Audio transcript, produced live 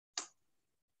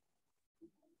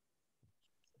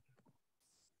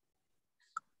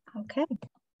Okay.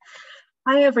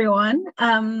 Hi, everyone.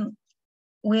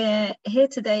 We're here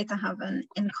today to have an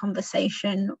in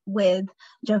conversation with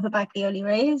Jova Bagioli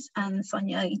Reyes and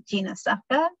Sonia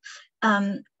Guiñansaca.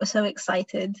 We're so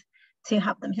excited to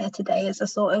have them here today as a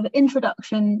sort of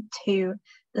introduction to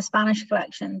the Spanish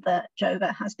collection that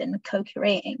Jova has been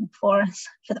co-curating for us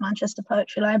for the Manchester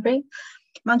Poetry Library.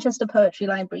 Manchester Poetry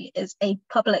Library is a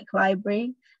public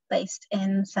library based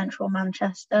in central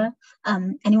Manchester.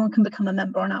 Anyone can become a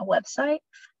member on our website.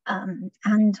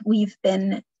 And we've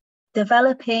been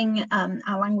developing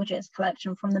our languages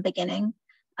collection from the beginning.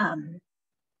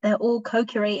 They're all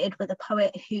co-curated with a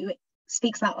poet who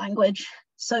speaks that language,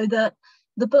 so that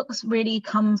the books really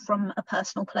come from a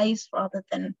personal place rather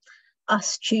than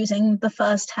us choosing the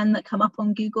first 10 that come up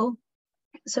on Google.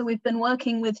 So we've been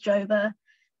working with Jova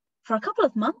for a couple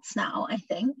of months now, I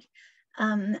think.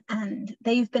 And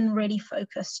they've been really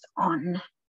focused on,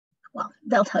 well,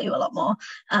 they'll tell you a lot more,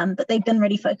 but they've been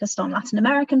really focused on Latin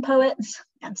American poets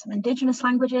and some indigenous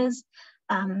languages.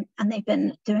 And they've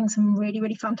been doing some really,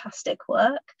 really fantastic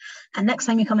work. And next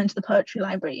time you come into the Poetry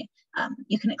Library,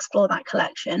 you can explore that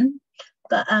collection.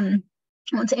 But I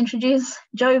want to introduce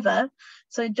Jova.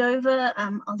 So Jova,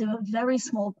 I'll do a very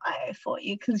small bio for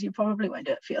you because you probably won't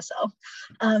do it for yourself.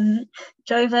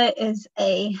 Jova is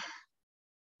a,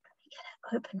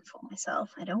 open for myself.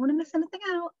 I don't want to miss anything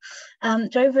out.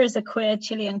 Jova is a queer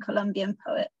Chilean Colombian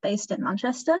poet based in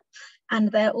Manchester, and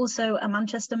they're also a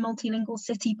Manchester Multilingual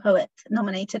City Poet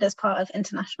nominated as part of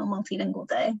International Multilingual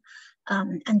Day.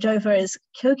 And Jova is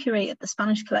co-curated the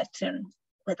Spanish collection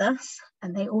with us,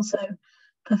 and they also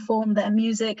perform their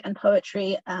music and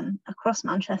poetry across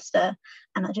Manchester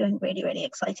and are doing really, really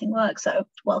exciting work. So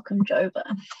welcome, Jova.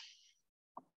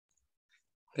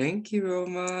 Thank you,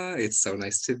 Roma. It's so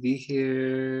nice to be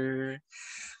here.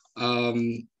 Hi.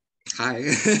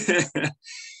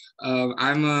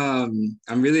 I'm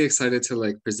really excited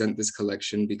to present this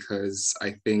collection because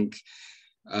I think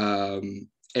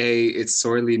it's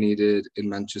sorely needed in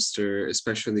Manchester,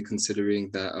 especially considering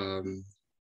that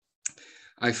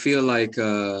I feel like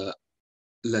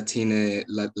Latin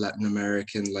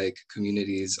American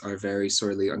communities are very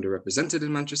sorely underrepresented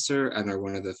in Manchester and are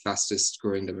one of the fastest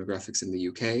growing demographics in the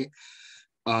UK.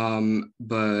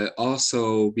 But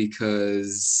also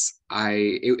because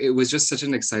it was just such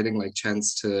an exciting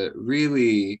chance to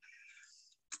really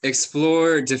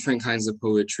explore different kinds of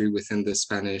poetry within the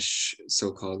Spanish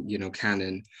so-called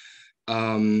canon.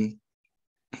 The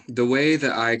way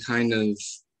that I kind of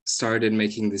started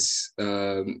making this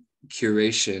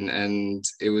curation, and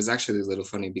it was actually a little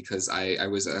funny because I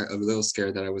was a little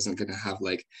scared that I wasn't gonna have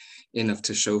enough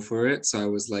to show for it. So I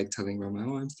was telling Roma,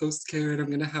 oh, I'm so scared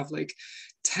I'm gonna have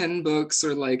 10 books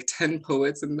or 10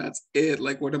 poets and that's it,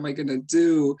 what am I gonna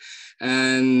do?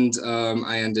 And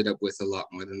I ended up with a lot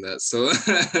more than that, so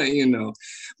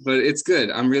but it's good.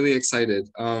 I'm really excited.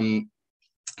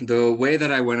 The way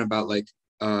that I went about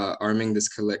arming this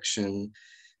collection,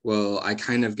 well, I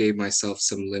kind of gave myself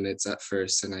some limits at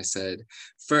first, and I said,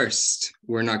 first,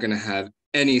 we're not going to have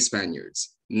any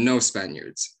Spaniards, no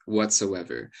Spaniards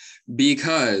whatsoever,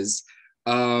 because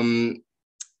for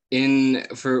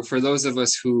those of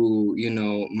us who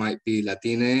might be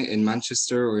Latine in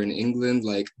Manchester or in England,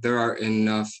 there are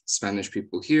enough Spanish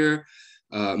people here.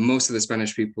 Most of the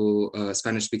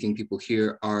Spanish-speaking people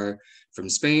here are from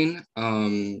Spain,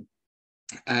 and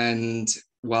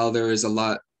while there is a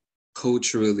lot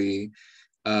culturally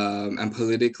and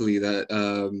politically that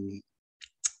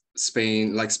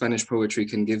Spanish poetry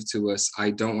can give to us, I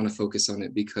don't want to focus on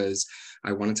it because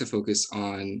I wanted to focus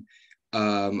on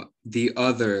the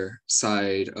other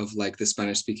side of the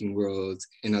Spanish-speaking world,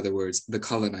 in other words, the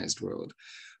colonized world.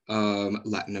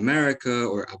 Latin America,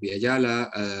 or Abya,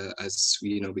 as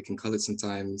we can call it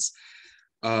sometimes,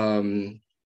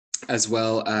 as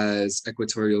well as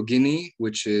Equatorial Guinea,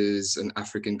 which is an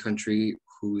African country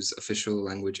whose official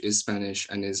language is Spanish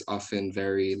and is often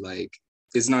very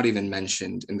is not even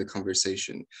mentioned in the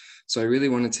conversation. So I really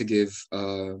wanted to give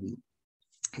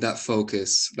that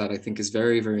focus that I think is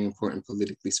very, very important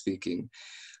politically speaking.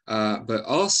 But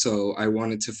also I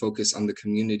wanted to focus on the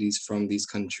communities from these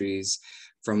countries,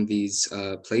 from these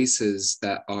places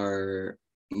that are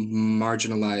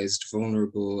marginalized,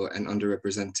 vulnerable, and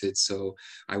underrepresented. So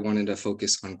I wanted to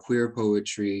focus on queer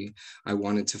poetry. I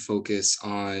wanted to focus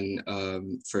on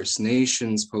First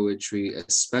Nations poetry,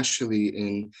 especially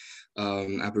in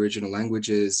Aboriginal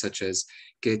languages such as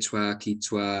Quechua,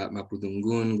 Quichua,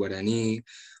 Mapudungun, Guarani.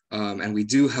 And we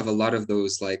do have a lot of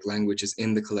those languages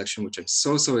in the collection, which I'm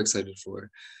so excited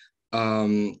for.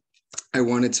 I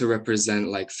wanted to represent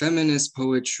like feminist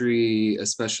poetry,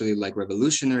 especially like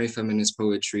revolutionary feminist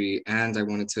poetry, and I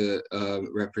wanted to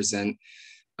represent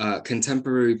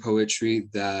contemporary poetry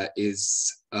that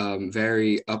is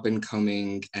very up and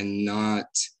coming and not,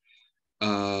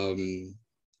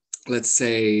 let's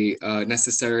say,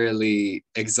 necessarily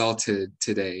exalted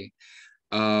today.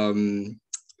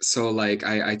 So like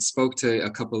I spoke to a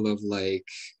couple of like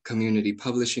community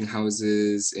publishing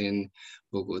houses in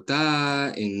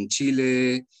Bogota, in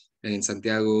Chile, and in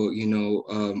Santiago, you know,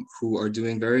 who are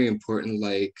doing very important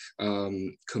like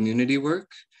community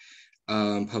work,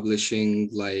 publishing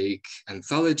like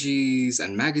anthologies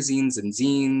and magazines and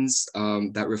zines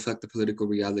that reflect the political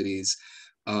realities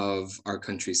of our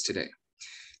countries today.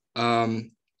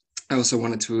 I also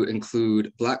wanted to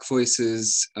include Black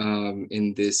voices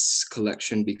in this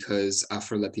collection because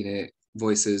Afro-Latina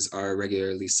voices are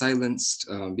regularly silenced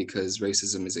because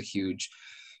racism is a huge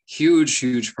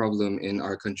problem in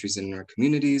our countries and in our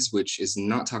communities, which is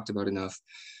not talked about enough.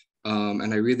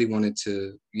 And I really wanted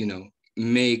to, you know,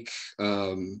 not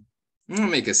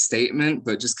make a statement,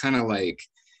 but just kind of like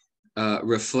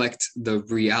reflect the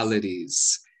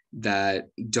realities that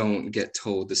don't get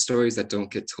told, the stories that don't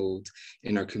get told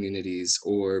in our communities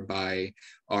or by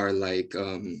our like,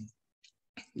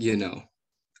 you know,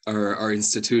 our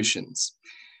institutions.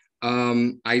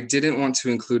 I didn't want to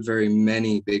include very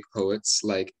many big poets.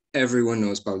 Like everyone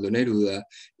knows Pablo Neruda,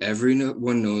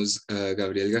 everyone knows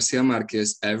Gabriel Garcia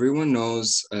Marquez, everyone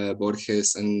knows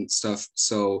Borges and stuff.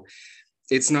 So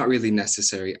it's not really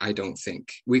necessary, I don't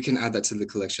think. We can add that to the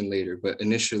collection later, but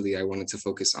initially I wanted to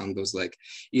focus on those like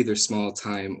either small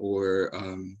time or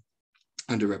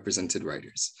underrepresented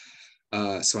writers.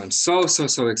 So I'm so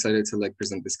excited to like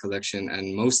present this collection,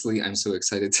 and mostly I'm so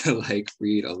excited to like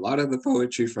read a lot of the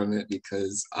poetry from it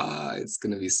because it's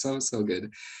gonna be so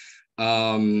good.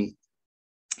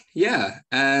 Yeah,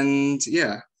 and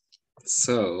yeah,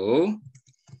 so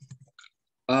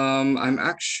I'm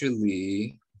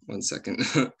actually, one second.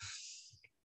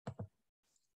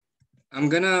 I'm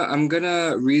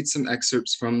gonna read some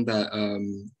excerpts from that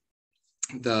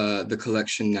the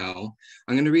collection now.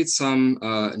 I'm gonna read some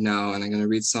now, and I'm gonna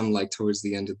read some like towards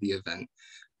the end of the event,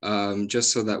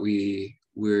 just so that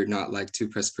we're not like too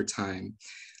pressed for time.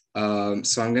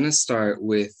 So I'm gonna start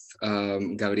with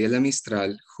Gabriela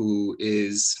Mistral, who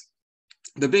is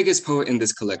the biggest poet in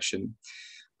this collection.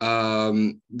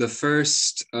 The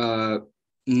first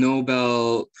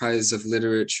Nobel Prize of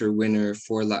Literature winner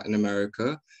for Latin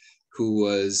America, who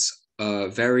was a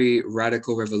very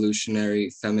radical,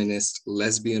 revolutionary, feminist,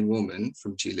 lesbian woman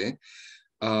from Chile.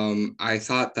 I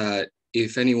thought that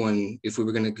if we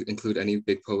were going to include any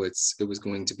big poets, it was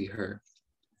going to be her.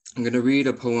 I'm going to read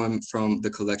a poem from the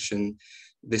collection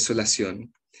Desolación,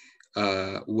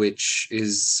 which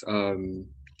is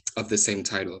of the same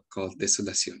title, called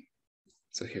Desolación.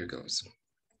 So here goes.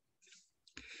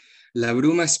 La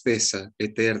bruma espesa,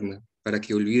 eterna, para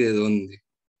que olvide dónde,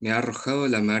 me ha arrojado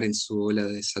la mar en su ola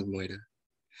de salmuera.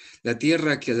 La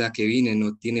tierra a la que vine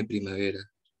no tiene primavera,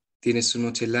 tiene su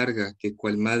noche larga que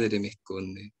cual madre me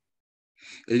esconde.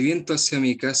 El viento hacia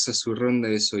mi casa su ronda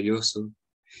de sollozo,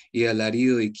 y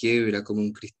alarido y quiebra como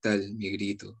un cristal mi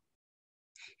grito.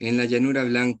 En la llanura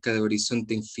blanca de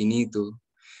horizonte infinito,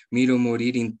 miro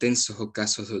morir intensos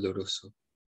ocasos dolorosos.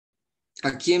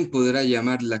 ¿A quién podrá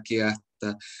llamar la que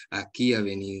hasta aquí ha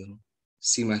venido,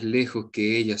 si más lejos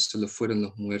que ella solo fueron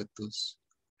los muertos?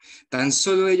 Tan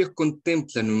solo ellos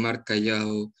contemplan un mar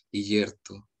callado y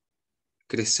yerto,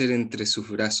 crecer entre sus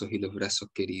brazos y los brazos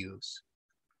queridos.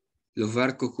 Los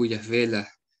barcos cuyas velas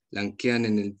blanquean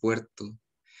en el puerto,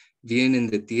 vienen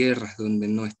de tierras donde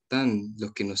no están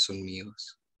los que no son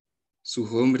míos. Sus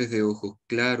hombres de ojos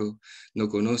claros no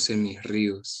conocen mis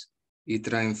ríos, y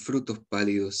traen frutos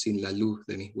pálidos sin la luz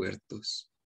de mis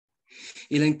huertos.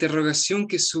 Y la interrogación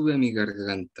que sube a mi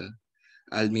garganta,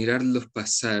 al mirarlos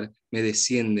pasar, me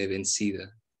desciende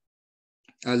vencida.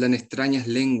 Hablan extrañas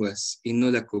lenguas y no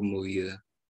la conmovida,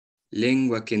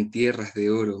 lengua que en tierras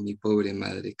de oro mi pobre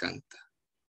madre canta.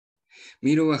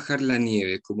 Miro bajar la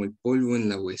nieve como el polvo en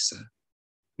la huesa,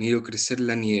 miro crecer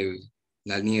la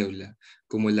niebla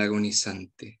como el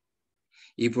agonizante.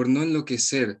 Y por no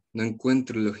enloquecer no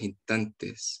encuentro los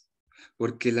instantes,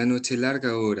 porque la noche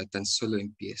larga ahora tan solo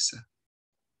empieza.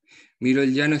 Miro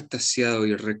el llano estaciado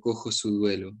y recojo su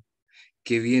duelo,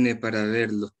 que viene para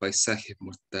ver los paisajes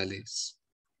mortales.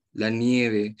 La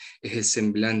nieve es el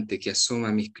semblante que asoma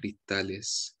a mis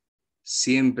cristales,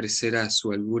 siempre será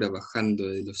su albura bajando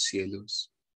de los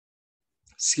cielos.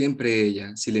 Siempre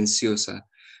ella, silenciosa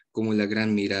como la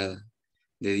gran mirada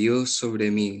de Dios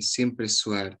sobre mí, siempre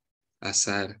suave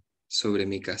azar sobre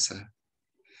mi casa.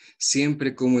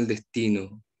 Siempre como el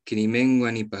destino, que ni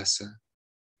mengua ni pasa,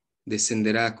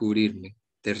 descenderá a cubrirme,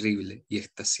 terrible y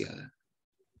extasiada.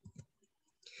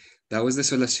 That was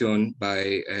Desolación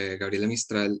by Gabriela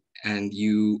Mistral, and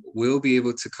you will be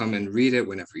able to come and read it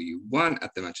whenever you want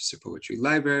at the Manchester Poetry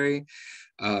Library,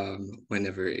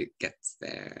 whenever it gets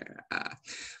there.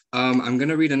 I'm going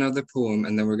to read another poem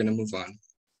and then we're going to move on.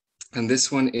 And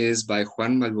this one is by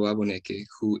Juan Balboa Boneque,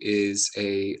 who is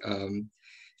a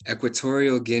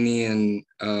Equatorial Guinean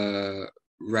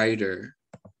writer,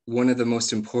 one of the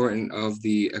most important of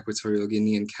the Equatorial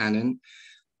Guinean canon.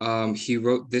 He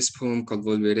wrote this poem called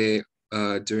Volveré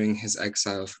during his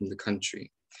exile from the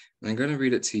country. And I'm going to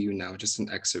read it to you now, just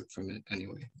an excerpt from it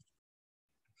anyway.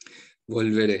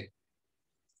 Volveré,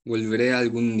 volveré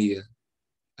algún día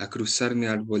a cruzar mi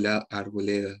arboleda,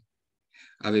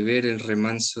 a beber el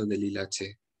remanso del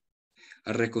hilache,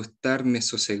 a recostarme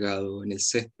sosegado en el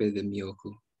césped de mi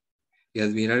ojo y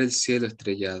admirar el cielo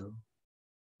estrellado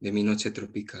de mi noche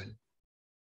tropical.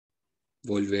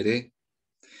 Volveré,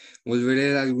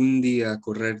 volveré algún día a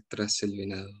correr tras el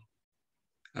venado,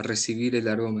 a recibir el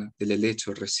aroma del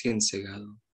helecho recién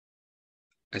segado,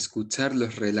 a escuchar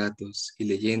los relatos y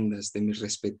leyendas de mi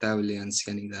respetable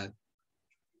ancianidad.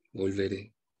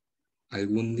 Volveré,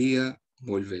 algún día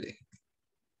volveré.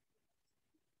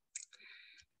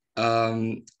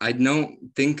 I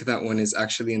don't think that one is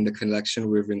actually in the collection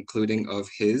we're including of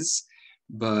his,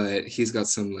 but he's got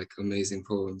some like amazing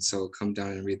poems, so come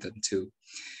down and read them too.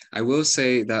 I will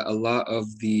say that a lot of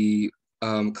the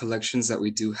collections that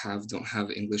we do have don't have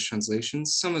English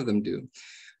translations. Some of them do.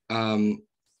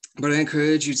 But I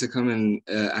encourage you to come and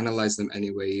analyze them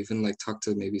anyway, even like talk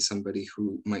to maybe somebody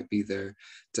who might be there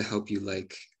to help you,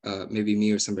 like maybe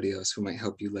me or somebody else who might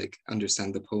help you like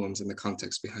understand the poems and the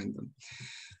context behind them.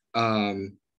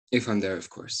 If I'm there, of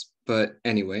course. But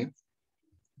anyway,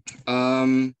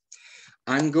 I'm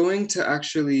going to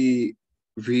actually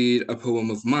read a poem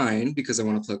of mine because I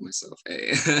want to plug myself.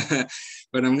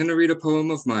 But I'm going to read a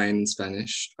poem of mine in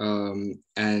Spanish,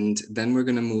 and then we're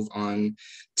going to move on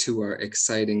to our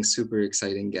exciting, super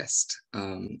exciting guest.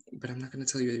 But I'm not going to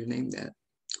tell you your name yet,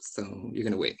 so you're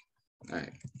going to wait. All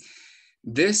right.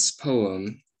 This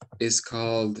poem is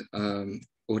called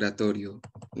Oratorio,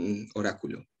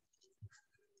 Oráculo.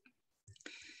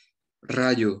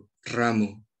 Rayo,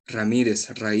 ramo, Ramírez,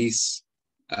 raíz,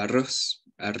 arroz,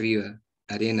 arriba,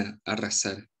 arena,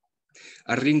 arrasar,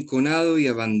 arrinconado y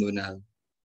abandonado,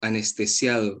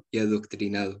 anestesiado y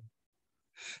adoctrinado.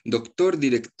 Doctor,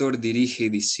 director, dirige y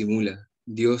disimula,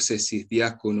 diócesis,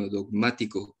 diácono,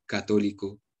 dogmático,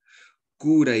 católico,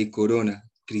 cura y corona,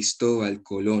 Cristóbal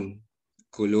Colón,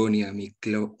 colonia, mi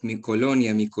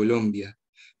colonia, mi Colombia,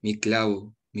 mi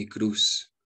clavo, mi cruz.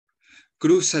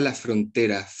 Cruza la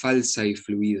frontera falsa y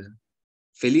fluida,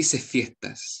 felices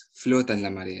fiestas, flota en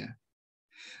la marea.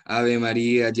 Ave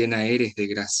María, llena eres de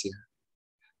gracia,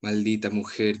 maldita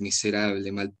mujer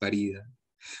miserable, malparida,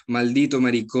 maldito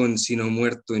maricón sino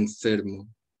muerto enfermo,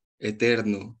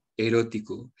 eterno,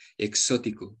 erótico,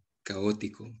 exótico,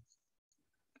 caótico.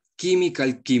 Química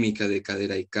alquímica de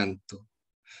cadera y canto,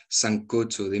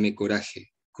 sancocho de mi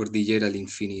coraje, cordillera al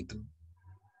infinito.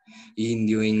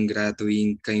 Indio ingrato,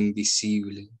 inca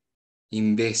invisible,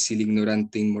 imbécil,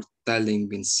 ignorante, inmortal e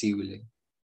invencible.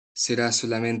 Será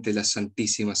solamente la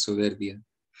santísima soberbia,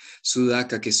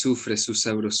 sudaca que sufre su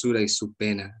sabrosura y su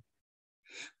pena.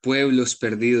 Pueblos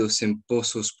perdidos en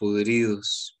pozos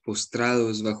podridos,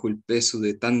 postrados bajo el peso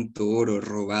de tanto oro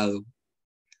robado.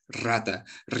 Rata,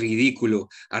 ridículo,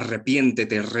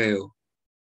 arrepiéntete, reo.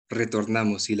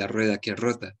 Retornamos y la rueda que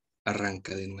rota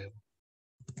arranca de nuevo.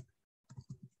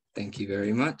 Thank you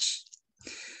very much.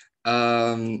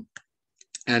 And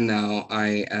now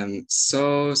I am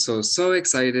so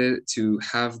excited to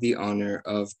have the honor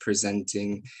of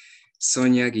presenting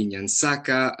Sonia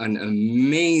Guiñansaca, an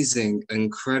amazing,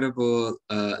 incredible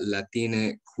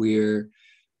Latina queer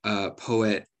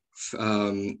poet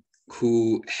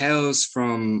who hails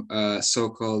from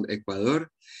so-called Ecuador.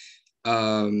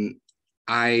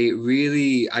 I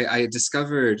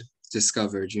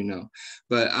discovered, you know,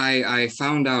 but I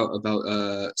found out about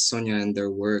Sonia and their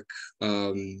work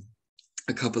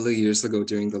a couple of years ago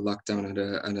during the lockdown at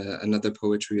another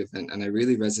poetry event, and I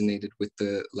really resonated with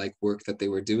the work that they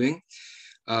were doing,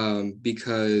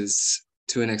 because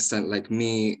to an extent, like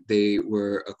me, they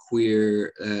were a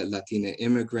queer Latina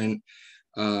immigrant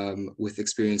with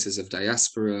experiences of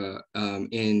diaspora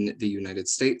in the United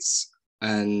States.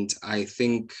 And I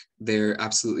think they're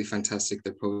absolutely fantastic.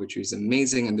 Their poetry is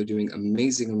amazing, and they're doing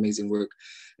amazing work,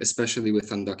 especially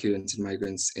with undocumented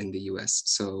migrants in the US.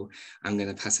 So I'm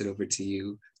gonna pass it over to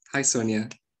you. Hi, Sonia.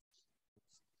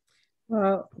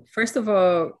 Well, first of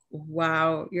all,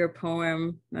 wow, your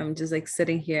poem. I'm just like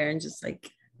sitting here and just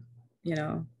like, you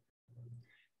know,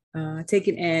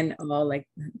 taking in all like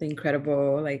the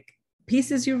incredible like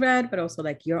pieces you read, but also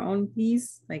like your own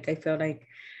piece. Like I feel like,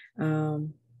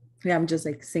 yeah, I'm just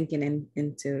like sinking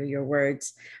into your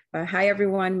words. Hi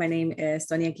everyone, my name is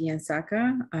Sonia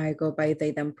Guiñansaca. I go by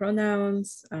they, them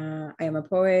pronouns. I am a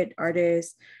poet,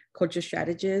 artist, culture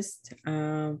strategist.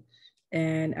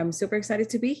 And I'm super excited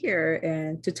to be here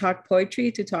and to talk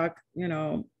poetry, to talk, you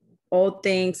know, all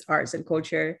things arts and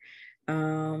culture.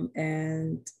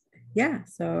 And yeah,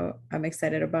 so I'm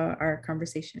excited about our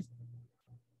conversation.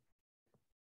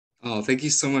 Oh, thank you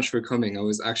so much for coming. I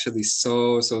was actually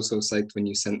so psyched when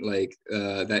you sent like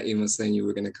that email saying you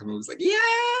were gonna come. I was like,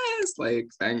 yes, like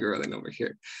fangirling over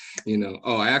here, you know.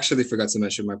 Oh, I actually forgot to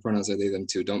mention my pronouns are they, them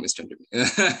too. Don't misgender me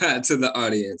to the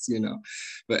audience, you know.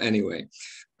 But anyway,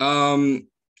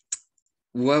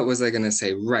 what was I gonna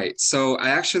say? Right. So I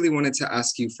actually wanted to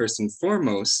ask you first and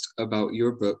foremost about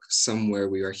your book, Somewhere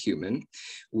We Are Human,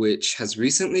 which has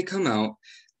recently come out.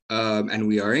 And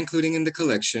we are including in the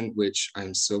collection, which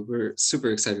I'm super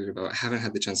excited about. I haven't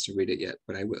had the chance to read it yet,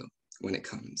 but I will when it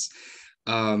comes.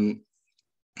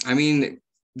 I mean,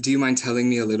 do you mind telling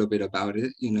me a little bit about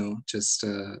it? You know, just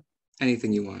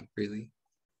anything you want, really.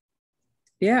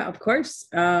 Yeah, of course.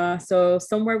 So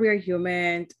Somewhere We Are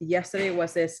Human, yesterday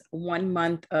was this 1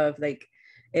 month of like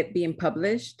it being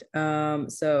published.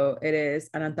 So it is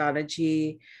an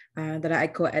anthology that I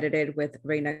co-edited with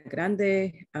Reina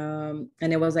Grande.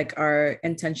 And it was like our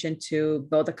intention to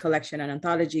build a collection, an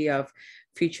anthology of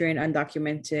featuring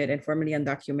undocumented and formerly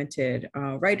undocumented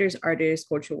writers, artists,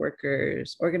 cultural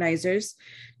workers, organizers.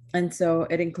 And so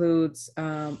it includes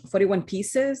 41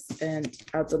 pieces, and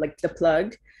I'll do like the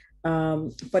plug.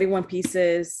 41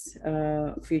 pieces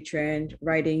featuring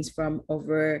writings from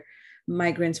over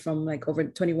migrants from like over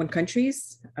 21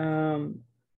 countries.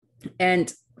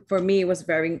 And for me, it was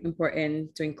very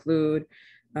important to include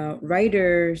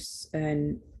writers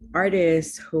and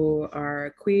artists who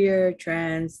are queer,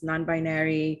 trans,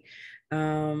 non-binary,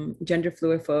 gender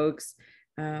fluid folks,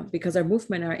 because our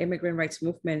movement, our immigrant rights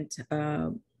movement,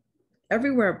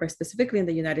 everywhere, but specifically in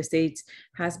the United States,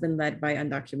 has been led by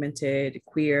undocumented,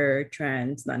 queer,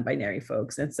 trans, non-binary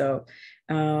folks. And so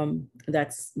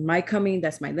that's my coming,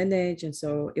 that's my lineage. And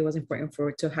so it was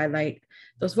important to highlight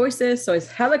those voices. So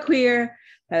it's hella queer,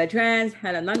 hella trans,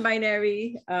 hella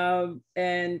non-binary.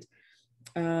 And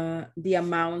the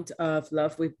amount of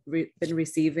love we've been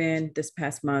receiving this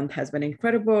past month has been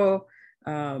incredible.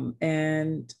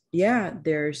 And yeah,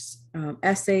 there's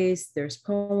essays, there's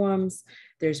poems,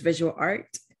 there's visual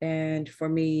art. And for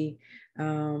me,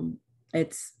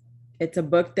 it's a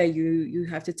book that you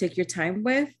have to take your time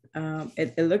with.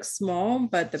 It looks small,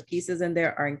 but the pieces in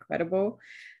there are incredible.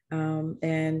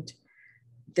 And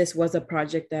this was a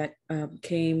project that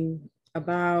came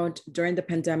about during the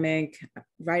pandemic,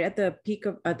 right at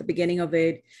the beginning of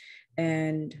it.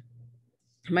 And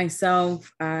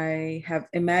myself, I have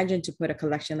imagined to put a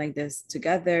collection like this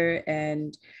together,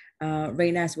 and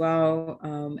Reina as well.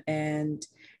 And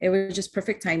it was just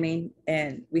perfect timing.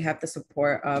 And we have the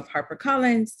support of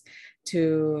HarperCollins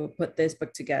to put this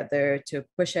book together, to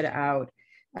push it out.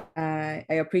 I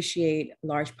appreciate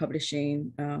large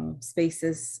publishing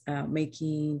spaces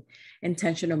making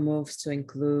intentional moves to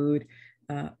include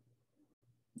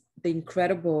the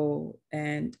incredible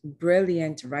and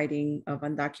brilliant writing of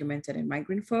undocumented and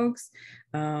migrant folks,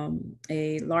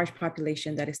 a large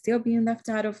population that is still being left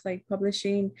out of like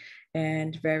publishing,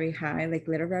 and very high like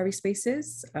literary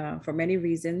spaces for many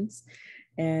reasons.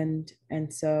 And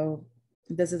so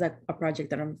this is a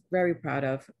project that I'm very proud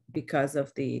of because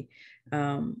of the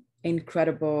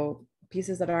incredible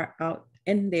pieces that are out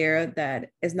in there, that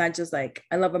is not just like,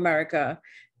 I love America.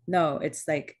 No, it's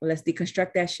like, let's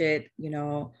deconstruct that shit, you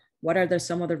know. What are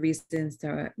some of the reasons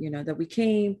that, you know, that we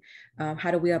came?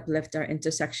 How do we uplift our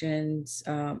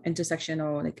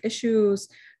intersectional like issues,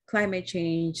 climate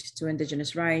change, to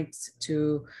indigenous rights,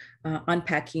 to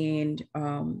unpacking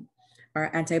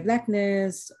our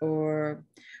anti-Blackness, or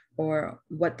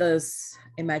what does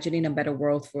imagining a better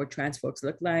world for trans folks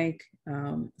look like?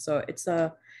 So it's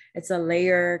a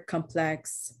layered,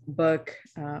 complex book,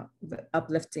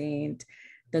 uplifting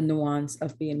the nuance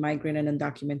of being migrant and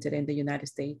undocumented in the United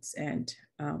States, and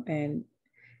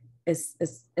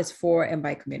it's for and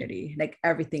by community. Like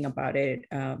everything about it,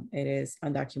 it is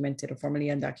undocumented or formerly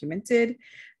undocumented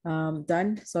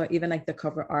done. So even like the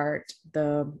cover art,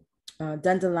 the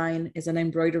dandelion is an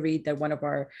embroidery that one of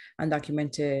our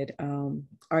undocumented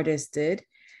artists did,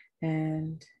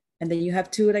 and then you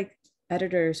have two like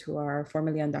editors who are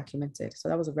formerly undocumented. So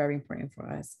that was very important for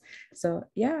us. So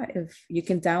yeah, if you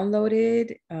can download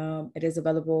it, it is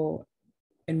available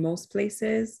in most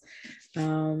places,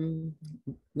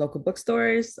 local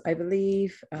bookstores, I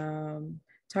believe,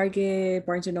 Target,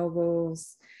 Barnes and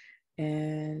Nobles,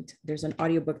 and there's an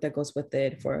audiobook that goes with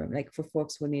it for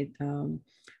folks who need, who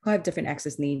have different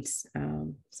access needs.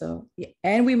 So yeah,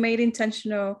 and we made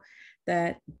intentional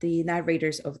that the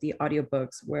narrators of the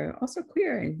audiobooks were also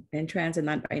queer and trans and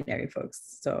non-binary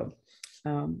folks. So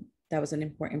that was an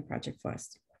important project for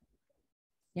us.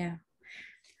 Yeah.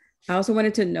 I also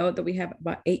wanted to note that we have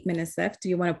about 8 minutes left. Do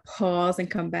you want to pause and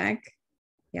come back?